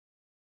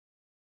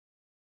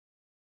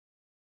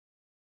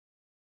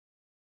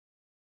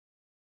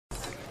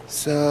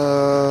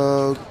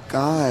So,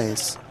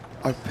 guys,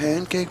 are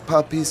pancake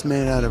puppies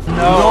made out of...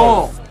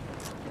 No!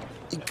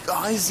 You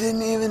guys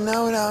didn't even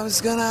know what I was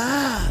gonna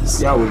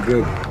ask. Yeah, we're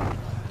good.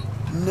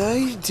 No,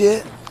 you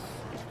did.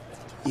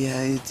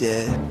 Yeah, you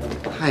did.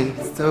 Hi,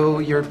 so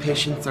your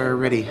patients are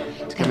ready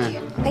to come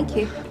in. Thank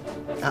you.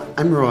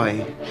 I'm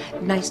Roy.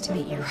 Nice to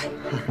meet you, Roy.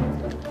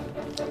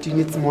 Do you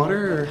need some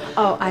water? Or?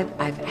 Oh,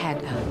 I've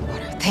had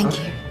water. Thank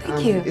you.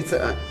 Thank you. It's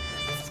a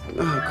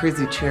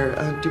crazy chair.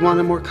 Do you want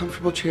a more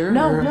comfortable chair?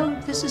 No, or? no,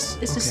 this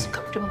is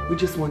comfortable. We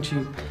just want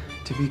you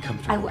to be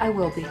comfortable. I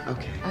will be.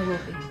 Okay. I will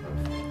be.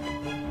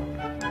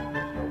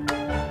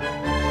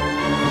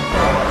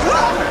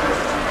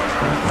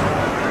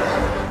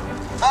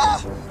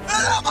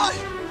 Where am I?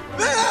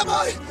 Where am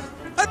I?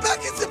 I'm back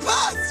in the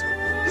past.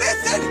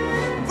 Listen,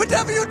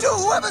 whatever you do,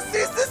 whoever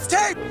sees this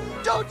tape,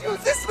 don't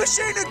use this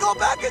machine and go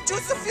back into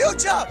the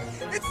future.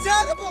 It's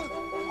terrible.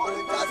 All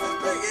it does is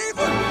bring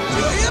evil. Do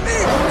you hear me?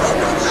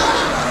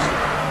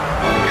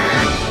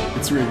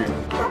 It's ringing.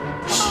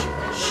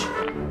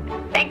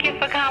 Thank you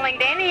for calling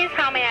Denny's.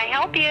 How may I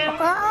help you?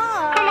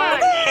 Come on,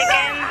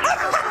 chicken.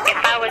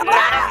 If I was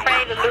not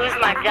afraid to lose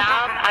my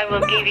job, I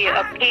will give you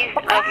a piece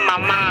of my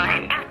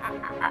mind.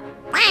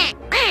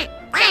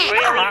 I'm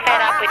really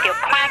fed up with your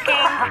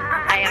quacking.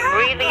 I am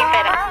really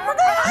fed up.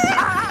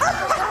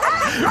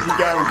 You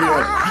got him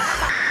good.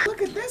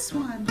 Look at this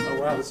one. Oh,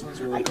 wow, this one's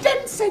really I cool.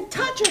 didn't say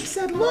touch, I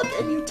said look,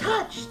 and you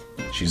touched.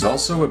 She's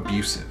also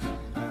abusive.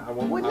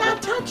 We're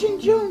not touching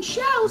June's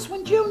shells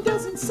when June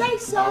doesn't say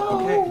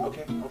so.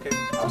 Okay.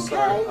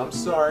 I'm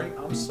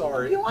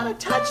sorry. You want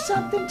to touch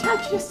something,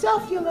 touch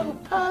yourself, you little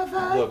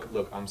pervert.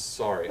 Look, I'm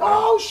sorry.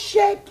 Oh,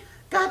 shit.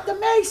 Got the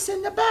mace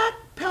in the back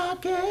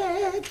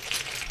pocket.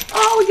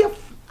 Oh,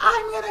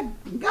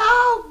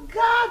 oh,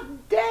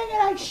 God dang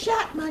it, I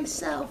shot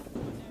myself.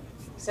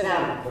 Sit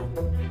down.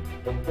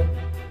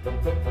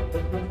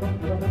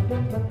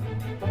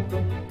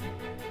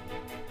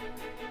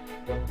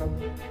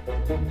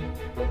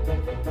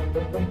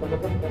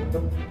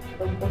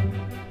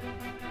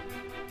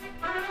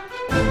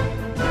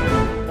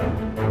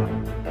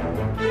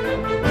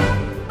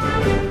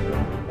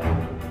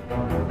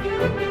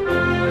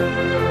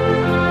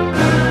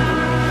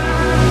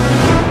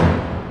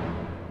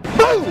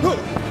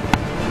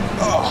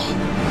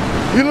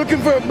 You looking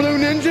for a blue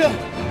ninja?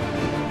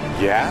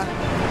 Yeah?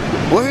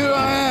 Well, here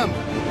I am.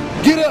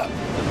 Get up.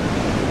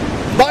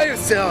 By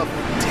yourself.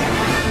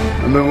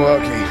 I've been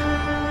walking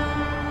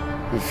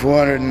for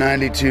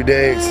 492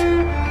 days.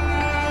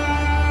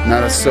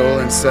 Not a soul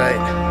in sight.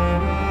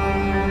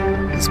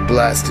 This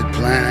blasted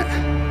planet.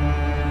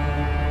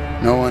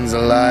 No one's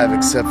alive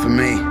except for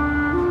me.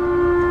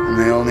 I'm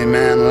the only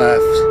man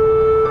left.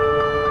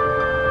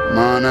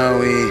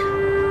 Mono e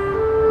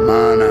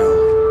mono.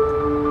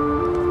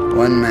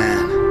 One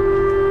man.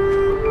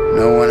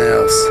 No one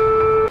else.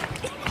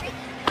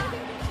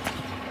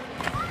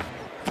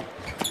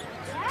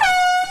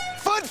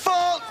 Foot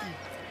fault!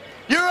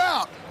 You're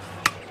out.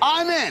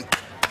 I'm in.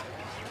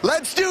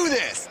 Let's do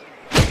this.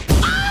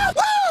 Ah,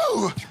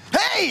 woo!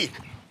 Hey!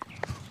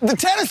 The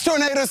tennis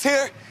tornado's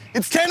here.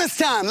 It's tennis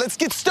time. Let's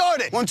get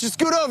started. Why don't you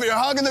scoot over? You're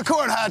hogging the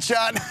court,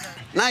 hotshot.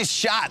 Nice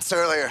shots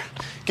earlier.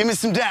 Give me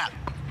some dap.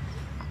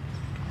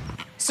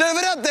 Serve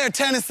it up there,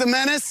 Tennis the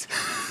Menace.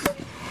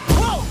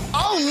 Whoa!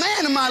 Oh,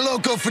 man, am I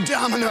loco for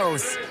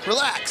dominoes.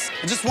 Relax.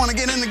 I just want to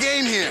get in the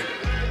game here.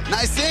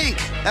 Nice ink.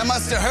 That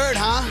must have hurt,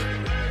 huh?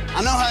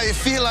 I know how you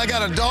feel. I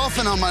got a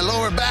dolphin on my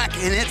lower back,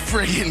 and it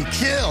friggin'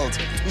 killed.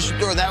 You should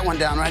throw that one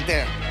down right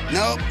there.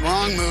 Nope,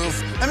 wrong move.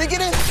 Let me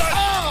get in.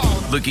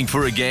 Oh! Looking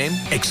for a game?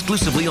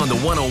 Exclusively on the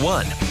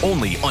 101,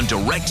 only on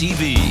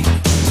DirecTV.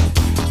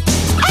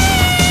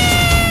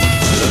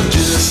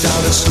 Just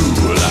out of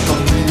school, like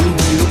I'm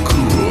real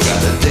cool.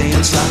 Gotta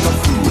dance like a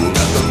fool.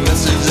 Got the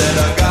message that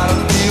I gotta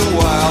be a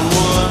wild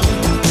one.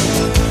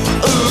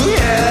 Oh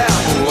yeah,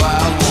 I'm a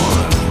wild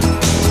one.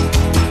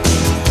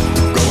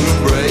 Gonna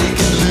break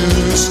it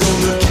loose,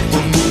 gonna keep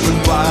on moving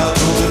wild,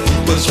 gonna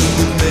keep us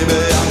moving, baby.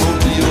 I'm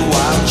gonna be a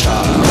wild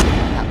child.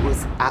 That was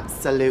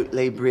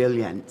absolutely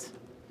brilliant.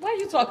 Why are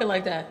you talking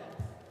like that?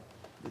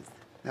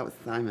 That was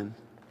Simon.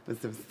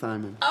 This was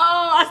Simon. Oh,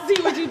 I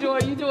see what you're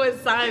doing. You're doing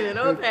Simon.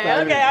 Okay,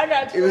 Simon. okay, I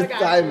got you. It was I got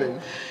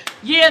Simon.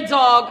 You. Yeah,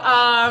 dog.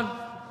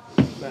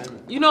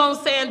 You know what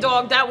I'm saying,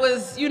 dog? That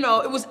was, you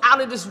know, it was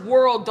out of this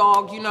world,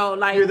 dog. You know,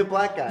 like You're the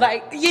black guy.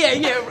 Like,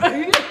 yeah,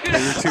 right.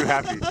 You're too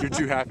happy. You're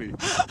too happy.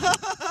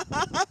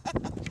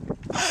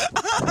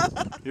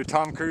 You're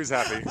Tom Cruise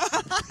happy.